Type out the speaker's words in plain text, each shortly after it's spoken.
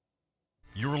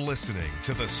You're listening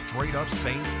to the Straight Up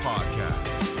Saints podcast.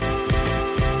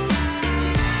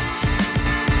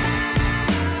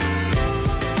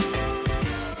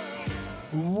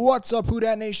 What's up, Who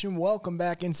Dat Nation? Welcome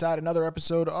back inside another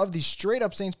episode of the Straight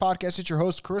Up Saints podcast. It's your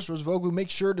host, Chris Rosvoglu. Make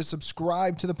sure to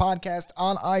subscribe to the podcast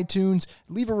on iTunes.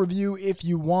 Leave a review if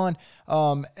you want,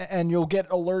 and you'll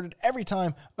get alerted every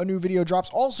time a new video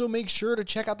drops. Also, make sure to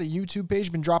check out the YouTube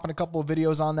page. Been dropping a couple of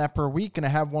videos on that per week, and I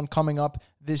have one coming up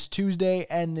this Tuesday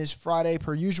and this Friday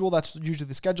per usual. That's usually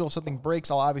the schedule. If something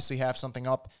breaks, I'll obviously have something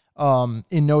up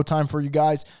in no time for you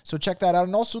guys. So check that out.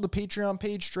 And also the Patreon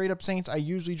page, Straight Up Saints. I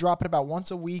usually drop it about once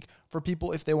a week for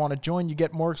people if they want to join. You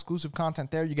get more exclusive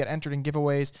content there. You get entered in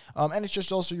giveaways. And it's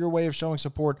just also your way of showing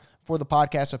support for the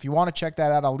podcast. So if you want to check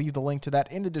that out, I'll leave the link to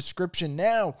that in the description.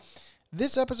 Now,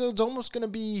 this episode's almost going to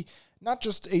be not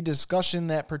just a discussion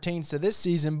that pertains to this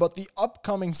season, but the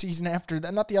upcoming season after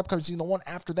that. Not the upcoming season, the one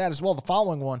after that as well, the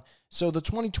following one. So the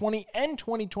 2020 and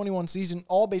 2021 season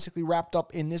all basically wrapped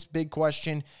up in this big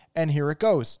question, and here it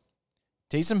goes.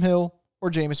 Taysom Hill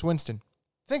or Jameis Winston?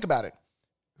 Think about it.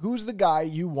 Who's the guy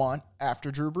you want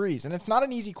after Drew Brees? And it's not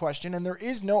an easy question, and there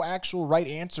is no actual right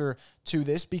answer to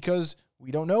this because we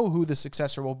don't know who the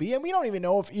successor will be, and we don't even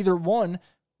know if either one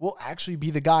will actually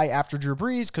be the guy after Drew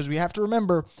Brees, because we have to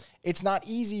remember it's not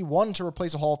easy, one, to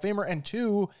replace a Hall of Famer, and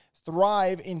two,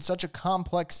 thrive in such a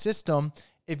complex system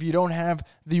if you don't have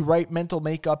the right mental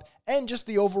makeup and just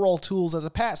the overall tools as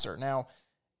a passer. Now,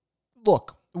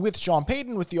 look, with Sean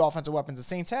Payton, with the offensive weapons the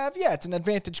Saints have, yeah, it's an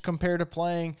advantage compared to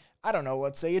playing, I don't know,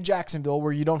 let's say a Jacksonville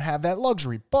where you don't have that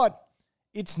luxury, but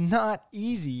it's not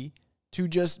easy to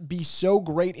just be so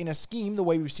great in a scheme the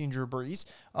way we've seen Drew Brees.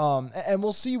 And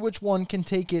we'll see which one can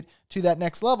take it to that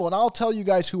next level. And I'll tell you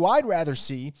guys who I'd rather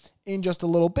see in just a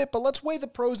little bit. But let's weigh the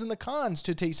pros and the cons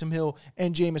to Taysom Hill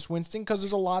and Jameis Winston, because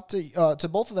there's a lot to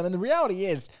both of them. And the reality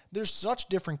is there's such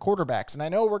different quarterbacks. And I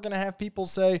know we're going to have people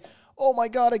say, oh my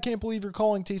God, I can't believe you're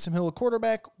calling Taysom Hill a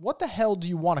quarterback. What the hell do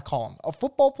you want to call him? A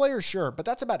football player? Sure, but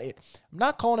that's about it. I'm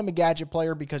not calling him a gadget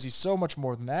player because he's so much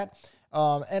more than that.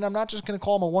 And I'm not just going to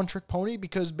call him a one-trick pony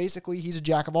because basically he's a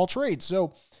jack of all trades.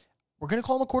 So we're going to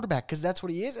call him a quarterback because that's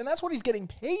what he is, and that's what he's getting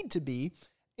paid to be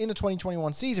in the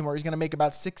 2021 season, where he's going to make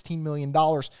about $16 million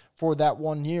for that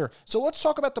 1 year. So let's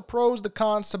talk about the pros, the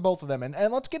cons to both of them. And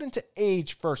let's get into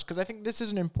age first, because I think this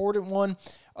is an important one.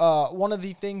 One of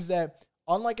the things that,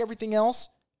 unlike everything else,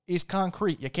 is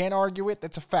concrete. You can't argue it.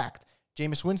 That's a fact.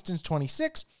 Jameis Winston's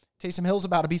 26. Taysom Hill's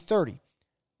about to be 30.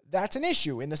 That's an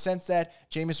issue in the sense that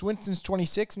Jameis Winston's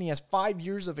 26 and he has 5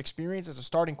 years of experience as a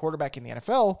starting quarterback in the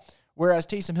NFL, whereas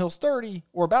Taysom Hill's 30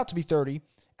 or about to be 30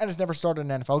 and has never started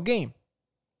an NFL game.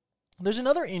 There's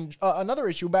another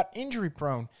issue about injury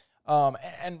prone.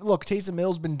 And look, Taysom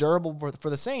Hill's been durable for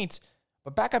the Saints,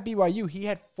 but back at BYU, he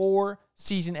had 4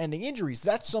 season-ending injuries.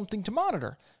 That's something to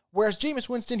monitor. Whereas Jameis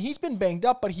Winston, he's been banged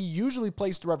up, but he usually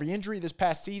plays through every injury. This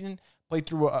past season, played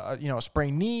through a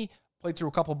sprained knee, played through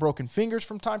a couple broken fingers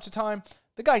from time to time.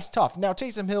 The guy's tough. Now,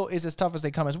 Taysom Hill is as tough as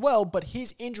they come as well, but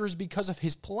his injuries, because of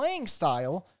his playing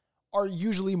style, are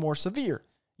usually more severe.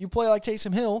 You play like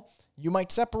Taysom Hill, you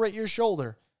might separate your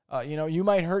shoulder. You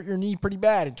might hurt your knee pretty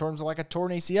bad in terms of like a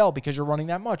torn ACL because you're running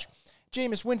that much.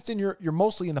 Jameis Winston, you're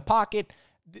mostly in the pocket.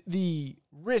 The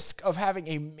risk of having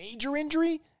a major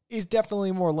injury is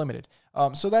definitely more limited.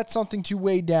 So that's something to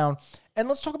weigh down. And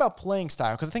let's talk about playing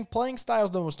style, because I think playing style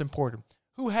is the most important.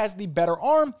 Who has the better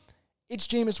arm? It's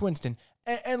Jameis Winston.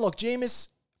 And look, Jameis,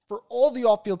 for all the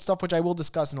off-field stuff, which I will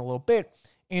discuss in a little bit,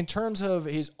 in terms of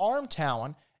his arm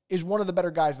talent, is one of the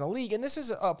better guys in the league. And this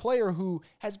is a player who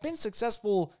has been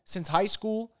successful since high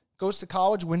school, goes to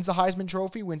college, wins the Heisman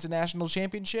Trophy, wins a national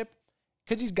championship,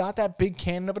 because he's got that big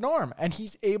cannon of an arm, and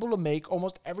he's able to make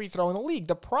almost every throw in the league.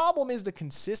 The problem is the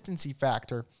consistency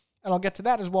factor, and I'll get to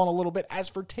that as well in a little bit. As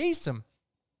for Taysom,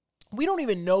 we don't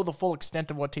even know the full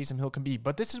extent of what Taysom Hill can be,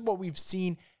 but this is what we've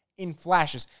seen in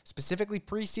flashes, specifically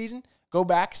preseason. Go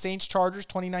back, Saints-Chargers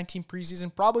 2019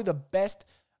 preseason, probably the best,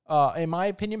 in my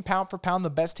opinion, pound for pound, the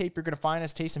best tape you're going to find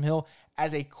as Taysom Hill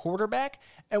as a quarterback.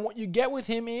 And what you get with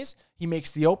him is he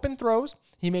makes the open throws.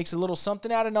 He makes a little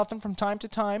something out of nothing from time to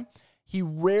time. He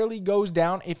rarely goes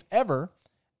down, if ever.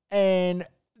 And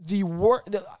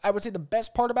I would say the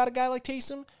best part about a guy like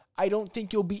Taysom, I don't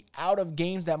think you'll be out of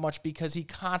games that much because he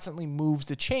constantly moves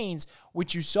the chains,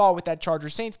 which you saw with that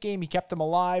Chargers-Saints game. He kept them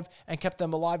alive and kept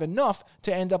them alive enough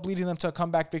to end up leading them to a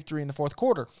comeback victory in the fourth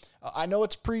quarter. I know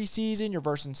it's preseason. You're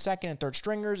versing second and third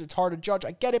stringers. It's hard to judge.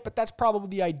 I get it, but that's probably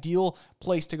the ideal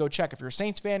place to go check. If you're a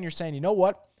Saints fan, you're saying, you know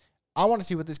what? I want to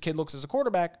see what this kid looks as a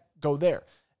quarterback. Go there.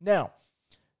 Now,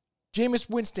 Jameis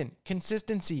Winston,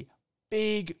 consistency,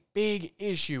 big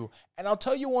issue. And I'll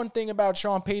tell you one thing about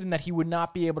Sean Payton that he would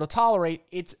not be able to tolerate.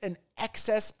 It's an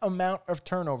excess amount of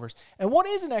turnovers. And what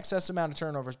is an excess amount of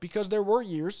turnovers? Because there were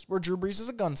years where Drew Brees is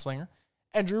a gunslinger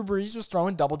and Drew Brees was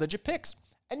throwing double-digit picks.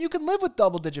 And you can live with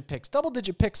double-digit picks.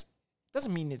 Double-digit picks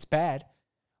doesn't mean it's bad.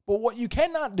 But what you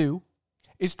cannot do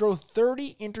is throw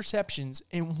 30 interceptions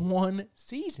in one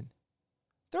season.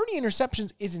 30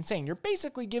 interceptions is insane. You're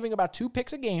basically giving about 2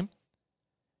 picks a game.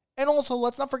 And also,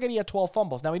 let's not forget he had 12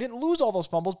 fumbles. Now, he didn't lose all those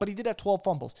fumbles, but he did have 12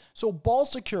 fumbles. So ball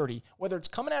security, whether it's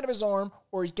coming out of his arm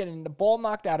or he's getting the ball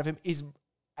knocked out of him, is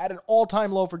at an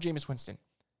all-time low for Jameis Winston.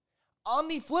 On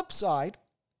the flip side,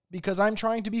 because I'm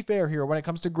trying to be fair here when it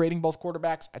comes to grading both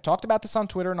quarterbacks, I talked about this on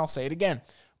Twitter, and I'll say it again.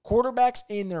 Quarterbacks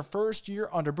in their first year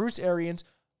under Bruce Arians,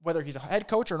 whether he's a head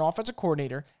coach or an offensive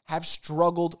coordinator, have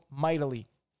struggled mightily.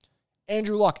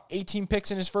 Andrew Luck, 18 picks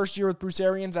in his first year with Bruce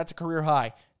Arians. That's a career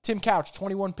high. Tim Couch,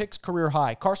 21 picks, career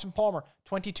high. Carson Palmer,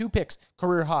 22 picks,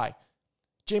 career high.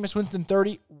 Jameis Winston,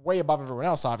 30, way above everyone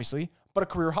else, obviously, but a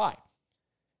career high.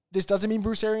 This doesn't mean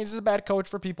Bruce Arians is a bad coach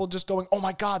for people just going, oh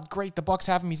my God, great, the Bucs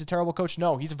have him, he's a terrible coach.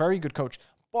 No, he's a very good coach.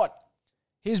 But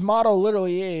his motto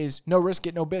literally is, no risk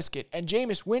it, no biscuit. And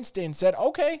Jameis Winston said,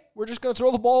 okay, we're just going to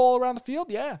throw the ball all around the field.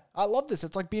 Yeah, I love this.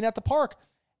 It's like being at the park.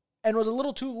 And was a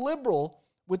little too liberal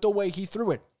with the way he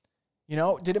threw it. You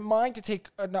know, didn't mind to take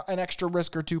an extra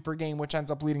risk or two per game, which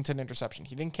ends up leading to an interception.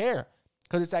 He didn't care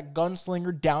because it's that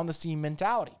gunslinger down the seam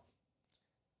mentality.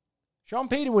 Sean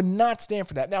Payton would not stand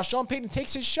for that. Now, Sean Payton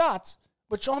takes his shots,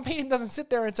 but Sean Payton doesn't sit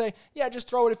there and say, yeah, just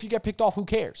throw it. If you get picked off, who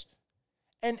cares?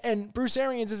 And Bruce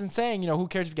Arians isn't saying, who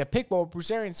cares if you get picked? But what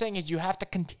Bruce Arians is saying is you have to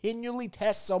continually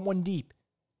test someone deep.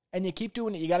 And you keep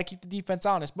doing it. You got to keep the defense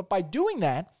honest. But by doing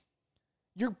that,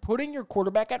 you're putting your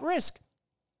quarterback at risk.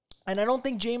 And I don't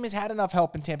think Jameis had enough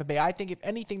help in Tampa Bay. I think, if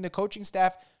anything, the coaching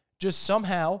staff just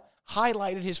somehow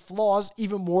highlighted his flaws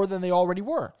even more than they already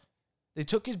were. They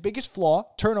took his biggest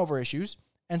flaw, turnover issues,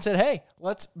 and said, hey,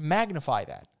 let's magnify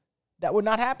that. That would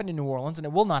not happen in New Orleans, and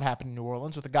it will not happen in New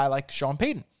Orleans with a guy like Sean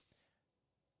Payton.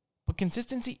 But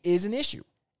consistency is an issue.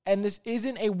 And this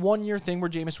isn't a one-year thing where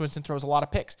Jameis Winston throws a lot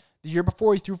of picks. The year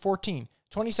before, he threw 14.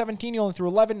 2017, he only threw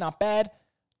 11, not bad.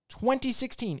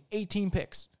 2016, 18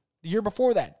 picks. The year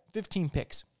before that, 15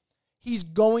 picks. He's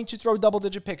going to throw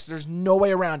double-digit picks. There's no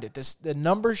way around it. The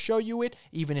numbers show you it.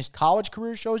 Even his college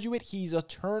career shows you it. He's a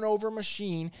turnover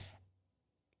machine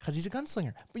because he's a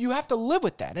gunslinger. But you have to live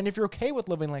with that. And if you're okay with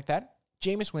living like that,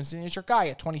 Jameis Winston is your guy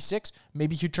at 26.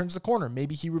 Maybe he turns the corner.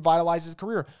 Maybe he revitalizes his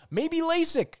career. Maybe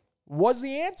LASIK was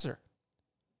the answer.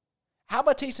 How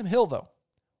about Taysom Hill, though?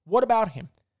 What about him?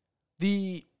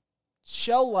 The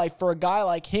shell life for a guy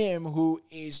like him who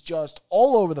is just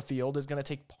all over the field is going to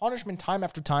take punishment time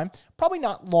after time. Probably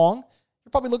not long.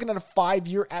 You're probably looking at a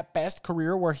 5-year at best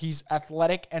career where he's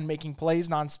athletic and making plays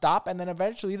nonstop, and then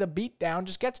eventually the beat down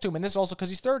just gets to him. And this is also because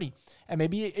he's 30. And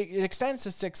maybe it extends to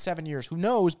 6-7 years. Who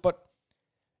knows? But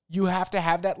you have to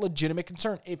have that legitimate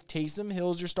concern. If Taysom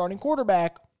Hill's your starting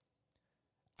quarterback,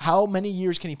 how many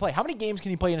years can he play? How many games can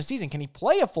he play in a season? Can he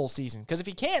play a full season? Because if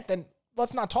he can't, then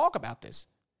let's not talk about this.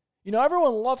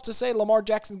 Everyone loves to say Lamar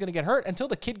Jackson's going to get hurt. Until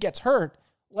the kid gets hurt,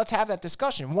 let's have that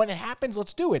discussion. When it happens,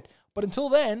 let's do it. But until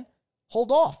then,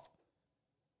 hold off.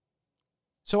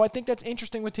 So I think that's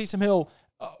interesting with Taysom Hill.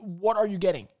 What are you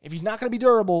getting? If he's not going to be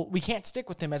durable, we can't stick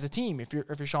with him as a team if you're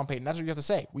Sean Payton. That's what you have to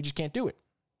say. We just can't do it.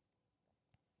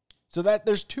 So that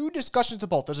there's two discussions to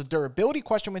both. There's a durability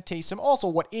question with Taysom. Also,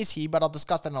 what is he? But I'll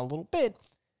discuss that in a little bit.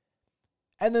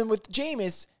 And then with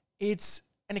Jameis, it's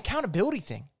an accountability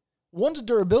thing. One's a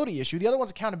durability issue. The other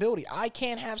one's accountability. I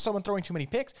can't have someone throwing too many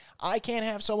picks. I can't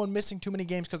have someone missing too many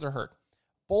games because they're hurt.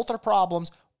 Both are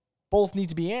problems. Both need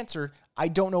to be answered. I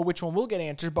don't know which one will get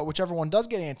answered, but whichever one does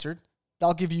get answered,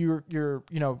 that'll give you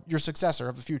your successor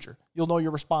of the future. You'll know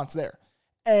your response there.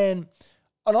 And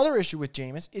another issue with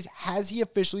Jameis is, has he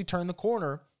officially turned the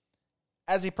corner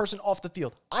as a person off the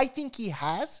field? I think he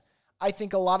has. I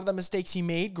think a lot of the mistakes he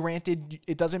made, granted,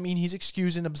 it doesn't mean he's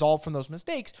excused and absolved from those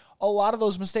mistakes. A lot of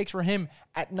those mistakes were him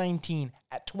at 19,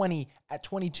 at 20, at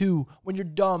 22, when you're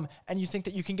dumb and you think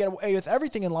that you can get away with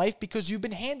everything in life because you've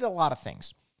been handed a lot of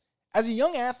things. As a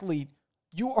young athlete,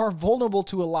 you are vulnerable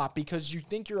to a lot because you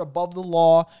think you're above the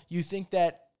law. You think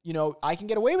that, I can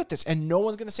get away with this and no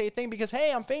one's going to say a thing because,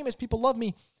 hey, I'm famous, people love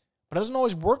me. But it doesn't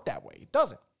always work that way. It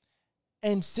doesn't.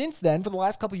 And since then, for the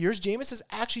last couple of years, Jameis has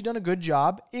actually done a good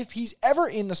job. If he's ever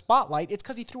in the spotlight, it's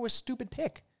because he threw a stupid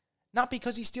pick. Not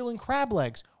because he's stealing crab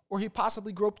legs or he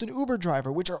possibly groped an Uber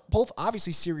driver, which are both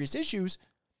obviously serious issues,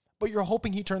 but you're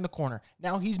hoping he turned the corner.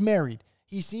 Now he's married.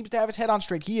 He seems to have his head on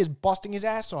straight. He is busting his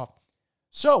ass off.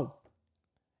 So,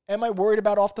 Am I worried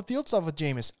about off the field stuff with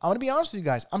Jameis? I'm going to be honest with you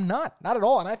guys. I'm not at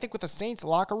all. And I think with the Saints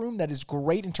locker room that is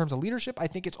great in terms of leadership, I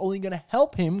think it's only going to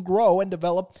help him grow and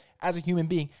develop as a human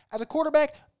being. As a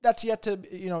quarterback, that's yet to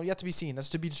be seen. That's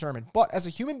to be determined. But as a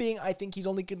human being, I think he's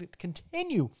only going to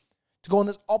continue to go on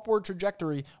this upward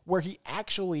trajectory where he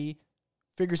actually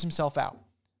figures himself out.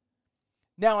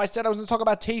 Now, I said I was going to talk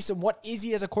about Taysom. What is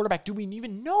he as a quarterback? Do we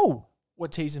even know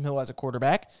what Taysom Hill as a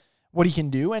quarterback, what he can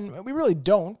do? And we really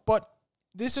don't, but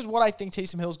this is what I think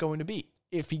Taysom Hill is going to be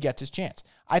if he gets his chance.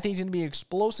 I think he's going to be an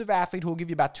explosive athlete who will give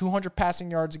you about 200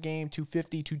 passing yards a game,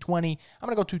 250, 220. I'm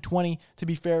going to go 220 to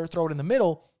be fair, throw it in the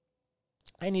middle.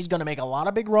 And he's going to make a lot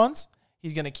of big runs.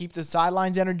 He's going to keep the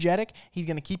sidelines energetic. He's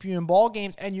going to keep you in ball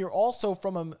games. And you're also,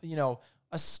 from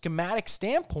a schematic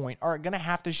standpoint, are going to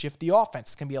have to shift the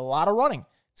offense. It's going to be a lot of running.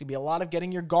 It's going to be a lot of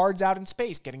getting your guards out in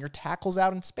space, getting your tackles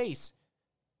out in space.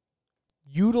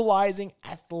 Utilizing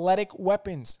athletic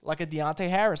weapons like a Deontay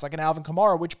Harris, like an Alvin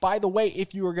Kamara, which, by the way,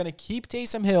 if you are going to keep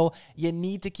Taysom Hill, you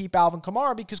need to keep Alvin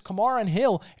Kamara because Kamara and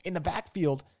Hill in the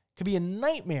backfield could be a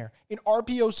nightmare. In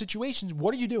RPO situations,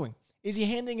 what are you doing? Is he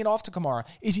handing it off to Kamara?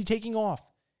 Is he taking off?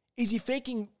 Is he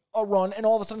faking a run and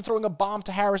all of a sudden throwing a bomb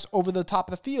to Harris over the top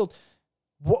of the field?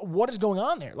 What is going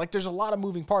on there? Like, there's a lot of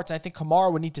moving parts, and I think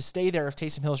Kamara would need to stay there if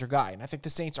Taysom Hill's your guy. And I think the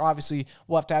Saints obviously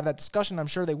will have to have that discussion. I'm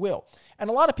sure they will. And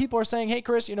a lot of people are saying, hey,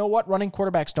 Chris, you know what? Running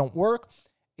quarterbacks don't work.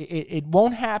 It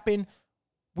won't happen.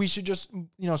 We should just,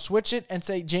 switch it and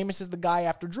say Jameis is the guy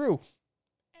after Drew.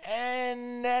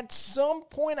 And at some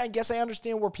point, I guess I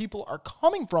understand where people are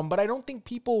coming from, but I don't think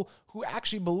people who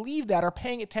actually believe that are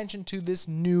paying attention to this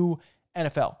new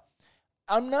NFL.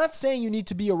 I'm not saying you need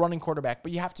to be a running quarterback,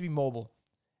 but you have to be mobile.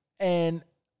 And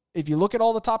if you look at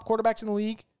all the top quarterbacks in the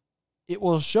league, it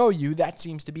will show you that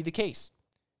seems to be the case.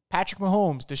 Patrick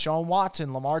Mahomes, Deshaun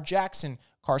Watson, Lamar Jackson,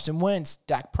 Carson Wentz,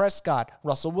 Dak Prescott,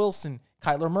 Russell Wilson,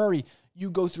 Kyler Murray. You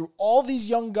go through all these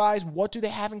young guys. What do they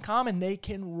have in common? They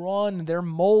can run. They're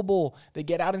mobile. They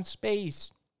get out in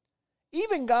space.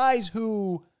 Even guys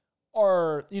who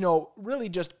are, really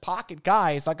just pocket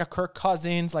guys, like a Kirk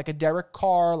Cousins, like a Derek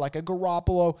Carr, like a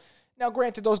Garoppolo. Now,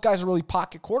 granted, those guys are really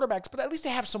pocket quarterbacks, but at least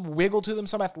they have some wiggle to them,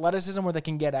 some athleticism where they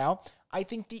can get out. I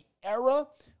think the era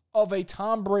of a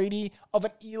Tom Brady, of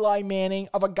an Eli Manning,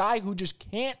 of a guy who just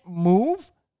can't move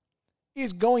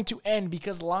is going to end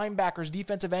because linebackers,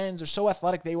 defensive ends are so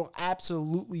athletic, they will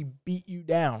absolutely beat you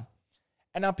down.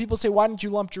 And now people say, why didn't you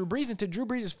lump Drew Brees into? Drew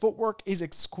Brees' footwork is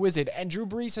exquisite, and Drew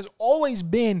Brees has always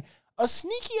been a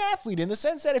sneaky athlete in the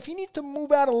sense that if he needs to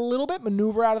move out a little bit,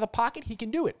 maneuver out of the pocket, he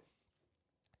can do it.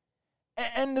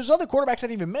 And there's other quarterbacks I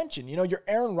didn't even mention. Your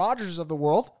Aaron Rodgers of the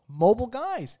world, mobile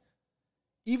guys.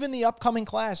 Even the upcoming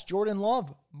class, Jordan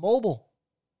Love, mobile.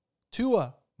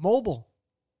 Tua, mobile.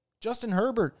 Justin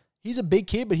Herbert, he's a big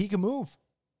kid, but he can move.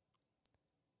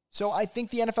 So I think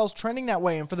the NFL's trending that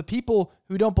way. And for the people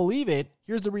who don't believe it,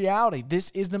 here's the reality.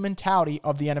 This is the mentality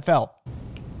of the NFL.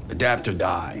 Adapt or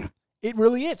die. It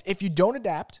really is. If you don't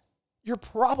adapt, you're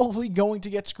probably going to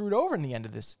get screwed over in the end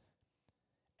of this.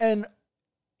 And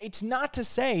it's not to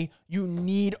say you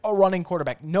need a running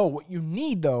quarterback. No, what you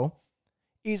need, though,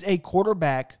 is a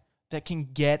quarterback that can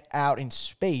get out in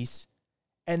space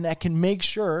and that can make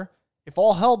sure if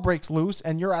all hell breaks loose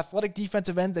and your athletic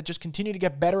defensive ends that just continue to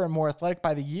get better and more athletic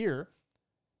by the year,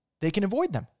 they can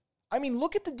avoid them. I mean,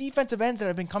 look at the defensive ends that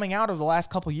have been coming out of the last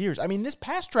couple of years. I mean, this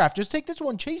past draft, just take this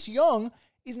one. Chase Young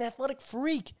is an athletic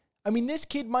freak. I mean, this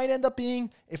kid might end up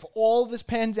being, if all of this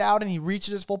pans out and he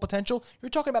reaches his full potential, you're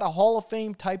talking about a Hall of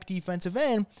Fame type defensive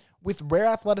end with rare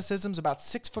athleticisms, about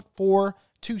 6'4",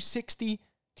 260,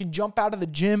 can jump out of the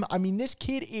gym. I mean, this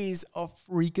kid is a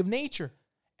freak of nature.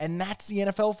 And that's the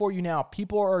NFL for you now.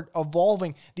 People are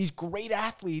evolving. These great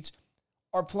athletes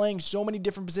are playing so many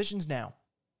different positions now.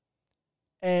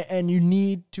 And you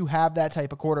need to have that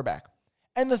type of quarterback.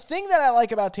 And the thing that I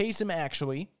like about Taysom,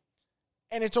 actually,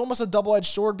 and it's almost a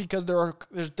double-edged sword because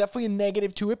there's definitely a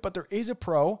negative to it, but there is a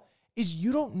pro, is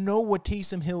you don't know what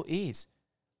Taysom Hill is.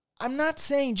 I'm not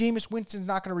saying Jameis Winston's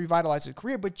not going to revitalize his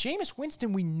career, but Jameis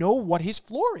Winston, we know what his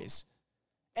floor is.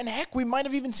 And heck, we might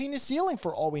have even seen his ceiling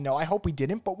for all we know. I hope we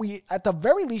didn't, but we at the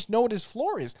very least know what his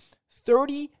floor is.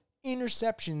 30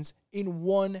 interceptions in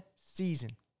one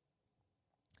season.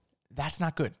 That's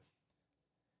not good.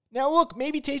 Now, look,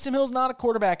 maybe Taysom Hill's not a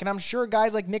quarterback, and I'm sure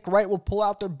guys like Nick Wright will pull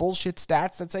out their bullshit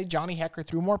stats that say Johnny Hekker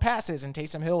threw more passes, and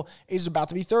Taysom Hill is about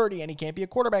to be 30, and he can't be a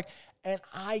quarterback. And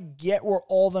I get where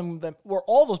all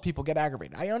those people get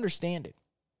aggravated. I understand it.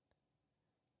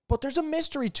 But there's a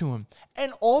mystery to him.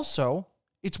 And also,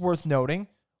 it's worth noting,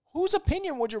 whose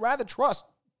opinion would you rather trust?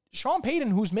 Sean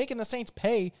Payton, who's making the Saints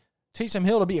pay Taysom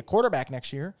Hill to be a quarterback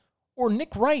next year, or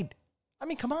Nick Wright, I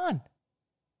mean, come on.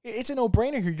 It's a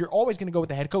no-brainer here. You're always going to go with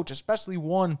the head coach, especially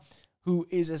one who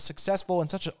is as successful and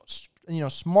such a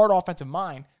smart offensive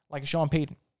mind like Sean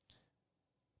Payton.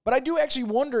 But I do actually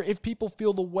wonder if people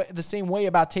feel the same way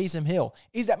about Taysom Hill.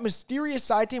 Is that mysterious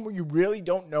side to him where you really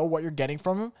don't know what you're getting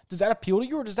from him? Does that appeal to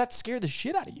you, or does that scare the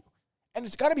shit out of you? And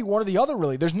it's got to be one or the other,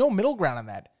 really. There's no middle ground on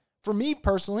that. For me,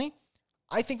 personally,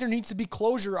 I think there needs to be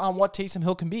closure on what Taysom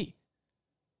Hill can be.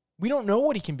 We don't know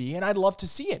what he can be, and I'd love to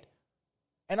see it.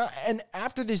 And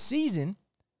after this season,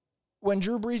 when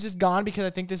Drew Brees is gone, because I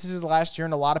think this is his last year,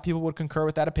 and a lot of people would concur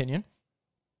with that opinion,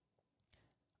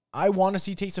 I want to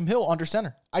see Taysom Hill under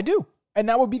center. I do. And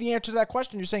that would be the answer to that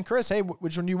question. You're saying, Chris, hey,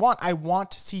 which one do you want? I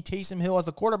want to see Taysom Hill as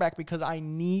the quarterback because I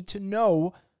need to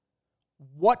know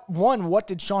what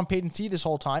did Sean Payton see this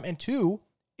whole time? And two,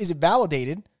 is it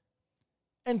validated?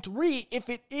 And three, if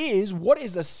it is, what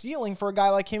is the ceiling for a guy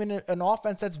like him in an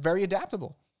offense that's very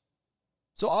adaptable?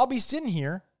 So I'll be sitting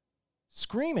here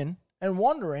screaming and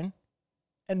wondering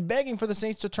and begging for the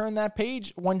Saints to turn that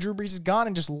page when Drew Brees is gone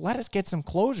and just let us get some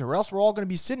closure, or else we're all going to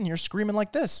be sitting here screaming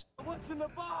like this. What's in the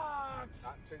box?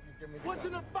 What's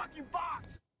in the fucking box?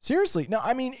 Seriously. No,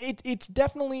 I mean, it's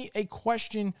definitely a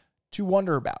question to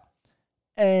wonder about.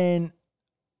 And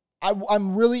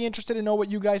I'm really interested to know what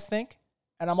you guys think.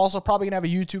 And I'm also probably going to have a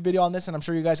YouTube video on this, and I'm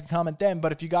sure you guys can comment then.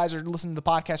 But if you guys are listening to the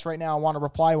podcast right now and want to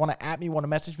reply, want to at me, want to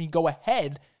message me, go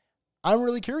ahead. I'm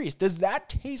really curious. Does that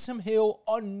Taysom Hill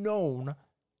unknown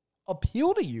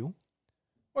appeal to you?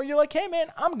 Or you're like, hey, man,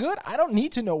 I'm good. I don't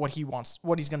need to know what he wants,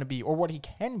 what he's going to be, or what he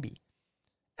can be.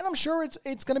 And I'm sure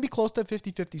it's going to be close to a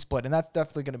 50-50 split, and that's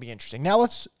definitely going to be interesting. Now,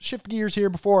 let's shift gears here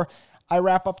before I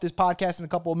wrap up this podcast in a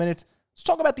couple of minutes. Let's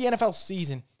talk about the NFL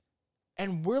season.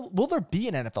 And will there be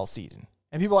an NFL season?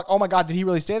 And people are like, oh, my God, did he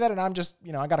really say that? And I'm just,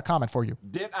 I got a comment for you.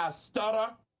 Did I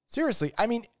stutter? Seriously, I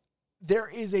mean, there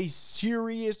is a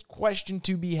serious question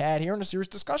to be had here and a serious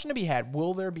discussion to be had.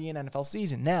 Will there be an NFL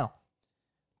season? Now,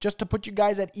 just to put you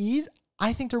guys at ease,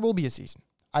 I think there will be a season.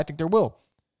 I think there will.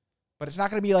 But it's not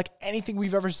going to be like anything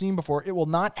we've ever seen before. It will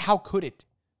not. How could it?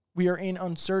 We are in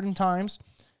uncertain times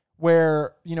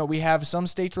where, we have some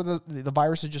states where the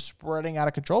virus is just spreading out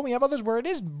of control. We have others where it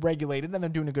is regulated and they're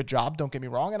doing a good job. Don't get me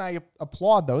wrong. And I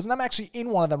applaud those. And I'm actually in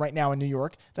one of them right now in New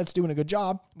York that's doing a good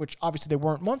job, which obviously they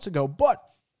weren't months ago. But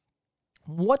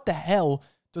what the hell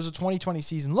does a 2020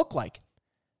 season look like?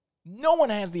 No one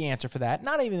has the answer for that.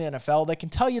 Not even the NFL. They can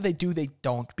tell you they do, they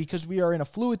don't, because we are in a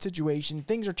fluid situation.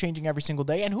 Things are changing every single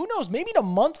day. And who knows, maybe in a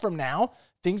month from now,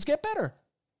 things get better.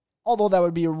 Although that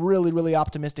would be a really, really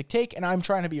optimistic take, and I'm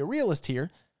trying to be a realist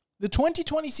here. The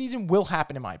 2020 season will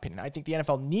happen, in my opinion. I think the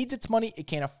NFL needs its money. It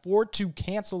can't afford to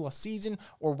cancel a season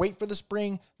or wait for the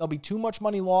spring. There'll be too much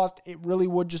money lost. It really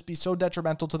would just be so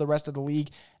detrimental to the rest of the league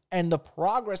and the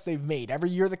progress they've made. Every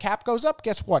year the cap goes up,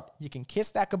 guess what? You can kiss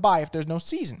that goodbye if there's no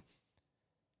season.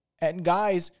 And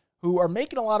guys who are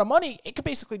making a lot of money, it could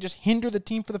basically just hinder the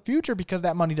team for the future because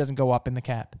that money doesn't go up in the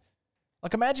cap.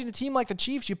 Like, imagine a team like the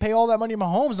Chiefs, you pay all that money to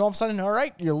Mahomes, and all of a sudden, all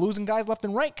right, you're losing guys left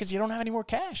and right because you don't have any more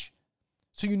cash.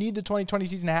 So you need the 2020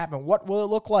 season to happen. What will it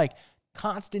look like?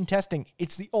 Constant testing.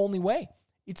 It's the only way.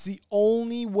 It's the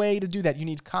only way to do that. You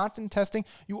need constant testing.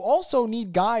 You also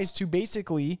need guys to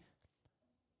basically,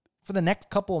 for the next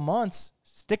couple of months,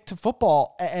 stick to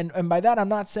football. And by that, I'm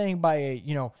not saying by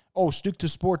a, stick to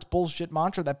sports bullshit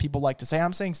mantra that people like to say.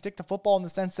 I'm saying stick to football in the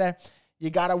sense that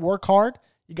you got to work hard.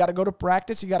 You got to go to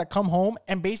practice. You got to come home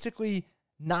and basically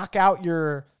knock out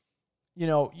your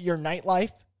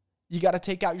nightlife. You got to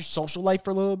take out your social life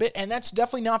for a little bit. And that's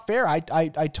definitely not fair. I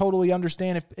totally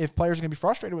understand if players are going to be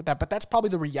frustrated with that. But that's probably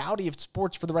the reality of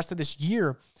sports for the rest of this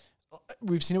year.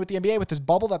 We've seen it with the NBA, with this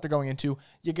bubble that they're going into.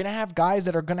 You're going to have guys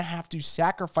that are going to have to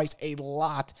sacrifice a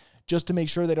lot just to make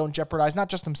sure they don't jeopardize not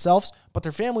just themselves, but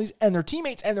their families and their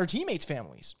teammates and their teammates'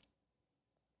 families.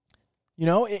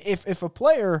 If a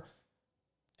player...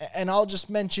 And I'll just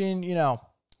mention,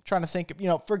 trying to think,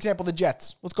 for example, the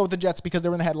Jets. Let's go with the Jets because they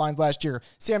were in the headlines last year.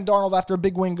 Sam Darnold, after a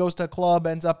big win, goes to a club,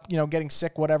 ends up, getting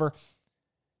sick, whatever.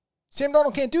 Sam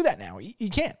Darnold can't do that now. He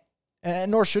can't.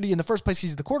 And nor should he in the first place.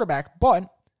 He's the quarterback. But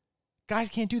guys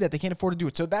can't do that. They can't afford to do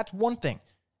it. So that's one thing.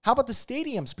 How about the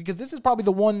stadiums? Because this is probably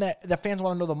the one that fans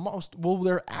want to know the most. Will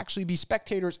there actually be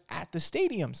spectators at the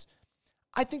stadiums?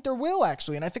 I think there will,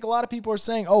 actually. And I think a lot of people are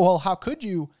saying, oh, well, how could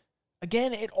you?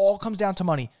 Again, it all comes down to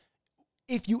money.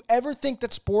 If you ever think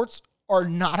that sports are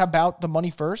not about the money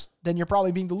first, then you're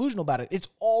probably being delusional about it. It's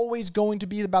always going to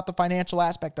be about the financial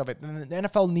aspect of it. And the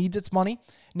NFL needs its money.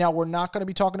 Now, we're not going to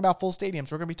be talking about full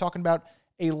stadiums. We're going to be talking about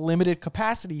a limited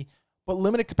capacity. But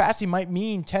limited capacity might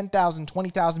mean 10,000,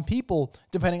 20,000 people,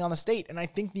 depending on the state. And I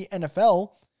think the NFL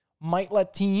might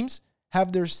let teams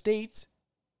have their states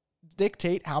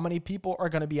dictate how many people are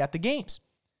going to be at the games.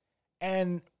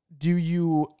 And do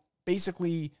you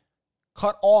basically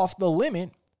cut off the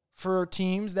limit for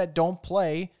teams that don't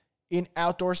play in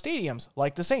outdoor stadiums,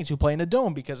 like the Saints, who play in a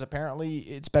dome, because apparently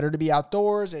it's better to be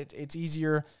outdoors. It's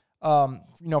easier, for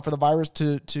the virus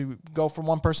to go from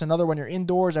one person to another when you're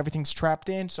indoors. Everything's trapped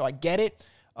in, so I get it.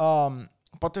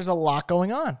 But there's a lot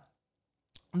going on.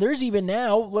 There's even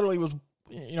now, literally was,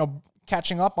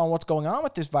 catching up on what's going on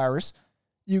with this virus.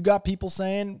 You got people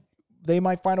saying they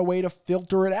might find a way to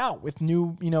filter it out with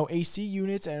new, AC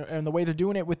units and the way they're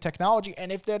doing it with technology.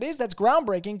 And if that is, that's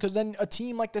groundbreaking, because then a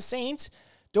team like the Saints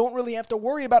don't really have to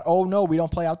worry about, oh, no, we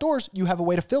don't play outdoors. You have a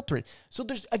way to filter it. So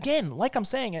there's, again, like I'm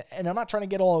saying, and I'm not trying to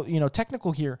get all,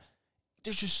 technical here,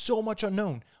 there's just so much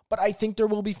unknown. But I think there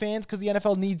will be fans because the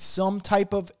NFL needs some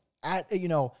type of,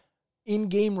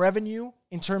 in-game revenue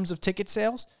in terms of ticket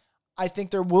sales. I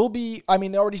think there will be,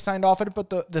 they already signed off on it, but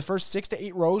the first 6 to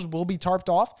 8 rows will be tarped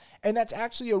off. And that's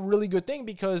actually a really good thing,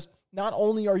 because not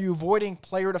only are you avoiding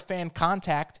player-to-fan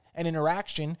contact and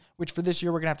interaction, which for this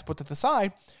year we're going to have to put to the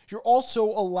side, you're also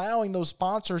allowing those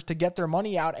sponsors to get their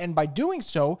money out. And by doing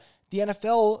so, the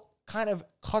NFL kind of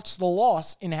cuts the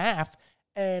loss in half.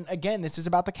 And again, this is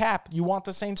about the cap. You want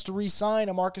the Saints to re-sign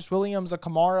a Marcus Williams, a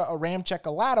Kamara, a Ramczyk,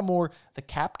 a Lattimore. The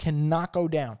cap cannot go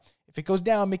down. If it goes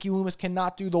down, Mickey Loomis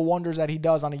cannot do the wonders that he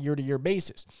does on a year-to-year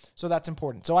basis. So that's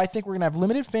important. So I think we're going to have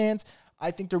limited fans.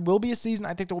 I think there will be a season.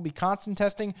 I think there will be constant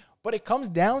testing. But it comes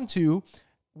down to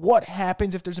what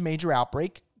happens if there's a major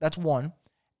outbreak. That's one.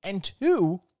 And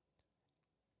two,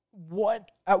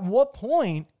 at what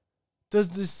point does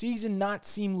the season not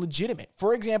seem legitimate?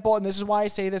 For example, and this is why I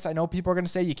say this, I know people are going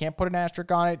to say you can't put an asterisk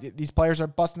on it. These players are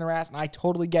busting their ass, and I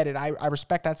totally get it. I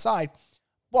respect that side.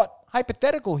 But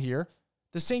hypothetical here,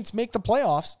 the Saints make the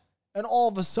playoffs, and all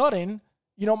of a sudden,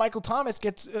 Michael Thomas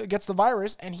gets the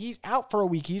virus, and he's out for a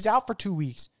week. He's out for 2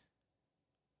 weeks.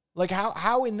 Like,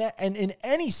 how in that, and in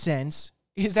any sense,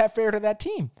 is that fair to that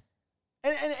team?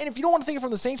 And if you don't want to think it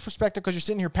from the Saints' perspective, because you're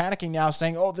sitting here panicking now,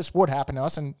 saying, oh, this would happen to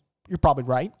us, and you're probably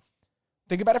right.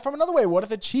 Think about it from another way. What if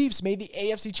the Chiefs made the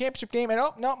AFC Championship game, and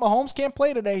no, Mahomes can't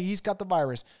play today. He's got the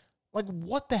virus. Like,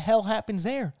 what the hell happens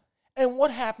there? And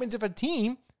what happens if a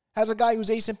team has a guy who's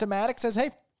asymptomatic, says,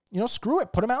 hey, screw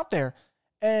it, put him out there,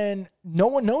 and no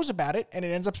one knows about it, and it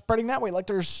ends up spreading that way? Like,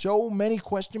 there's so many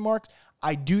question marks.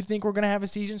 I do think we're going to have a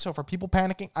season, so for people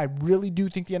panicking, I really do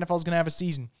think the NFL is going to have a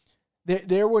season.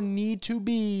 There will need to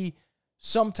be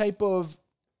some type of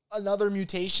another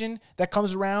mutation that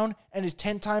comes around and is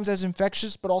 10 times as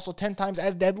infectious, but also 10 times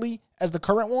as deadly as the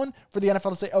current one, for the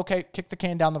NFL to say, okay, kick the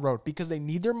can down the road, because they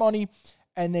need their money,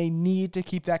 and they need to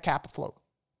keep that cap afloat.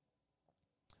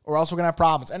 Or else we're going to have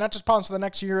problems. And not just problems for the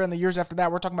next year and the years after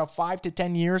that. We're talking about 5 to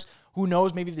 10 years. Who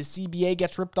knows? Maybe the CBA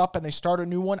gets ripped up and they start a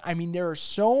new one. There are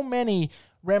so many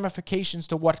ramifications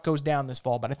to what goes down this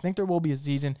fall. But I think there will be a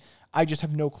season. I just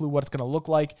have no clue what it's going to look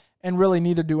like. And really,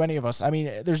 neither do any of us.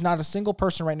 There's not a single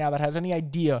person right now that has any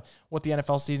idea what the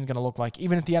NFL season is going to look like.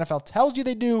 Even if the NFL tells you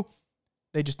they do,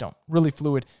 they just don't. Really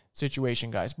fluid situation,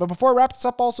 guys. But before I wrap this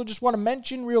up, also just want to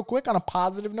mention real quick on a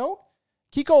positive note,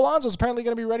 Kiko Alonso is apparently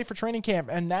going to be ready for training camp,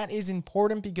 and that is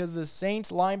important because the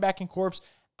Saints linebacking corps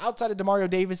outside of Demario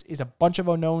Davis is a bunch of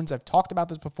unknowns. I've talked about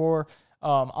this before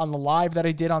on the live that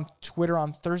I did on Twitter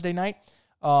on Thursday night.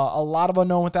 A lot of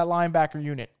unknown with that linebacker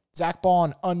unit. Zach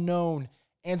Baun, unknown.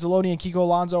 Anzalone and Kiko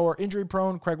Alonso are injury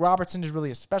prone. Craig Robertson is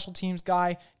really a special teams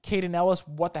guy. Caden Ellis,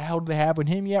 what the hell do they have with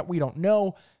him yet? We don't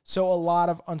know. So a lot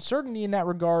of uncertainty in that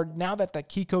regard. Now that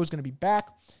Kiko is going to be back,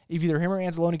 if either him or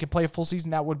Anzalone can play a full season,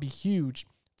 that would be huge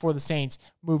for the Saints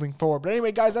moving forward. But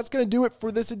anyway, guys, that's going to do it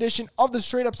for this edition of the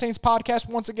Straight Up Saints podcast.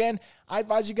 Once again, I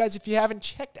advise you guys, if you haven't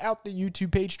checked out the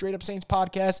YouTube page, Straight Up Saints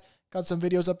podcast, got some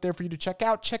videos up there for you to check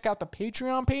out. Check out the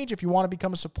Patreon page if you want to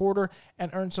become a supporter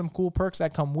and earn some cool perks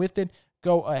that come with it.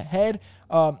 Go ahead.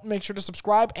 Make sure to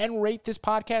subscribe and rate this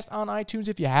podcast on iTunes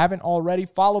if you haven't already.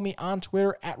 Follow me on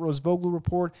Twitter at Rose Voglu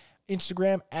Report,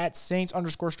 Instagram at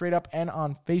Saints_straight up, and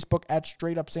on Facebook at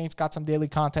Straight Up Saints. Got some daily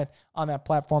content on that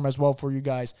platform as well for you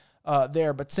guys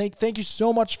there. But thank you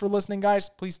so much for listening,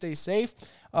 guys. Please stay safe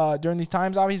during these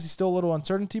times. Obviously, still a little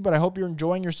uncertainty, but I hope you're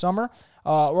enjoying your summer.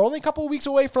 We're only a couple of weeks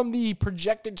away from the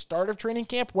projected start of training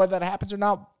camp. Whether that happens or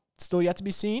not, still yet to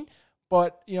be seen.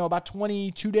 But, about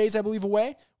 22 days, I believe,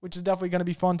 away, which is definitely going to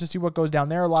be fun to see what goes down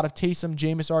there. A lot of Taysom,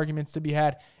 Jameis arguments to be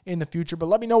had in the future. But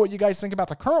let me know what you guys think about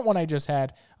the current one I just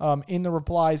had in the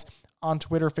replies on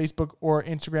Twitter, Facebook, or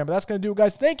Instagram. But that's going to do it,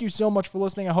 guys. Thank you so much for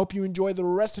listening. I hope you enjoy the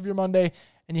rest of your Monday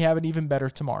and you have an even better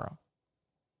tomorrow.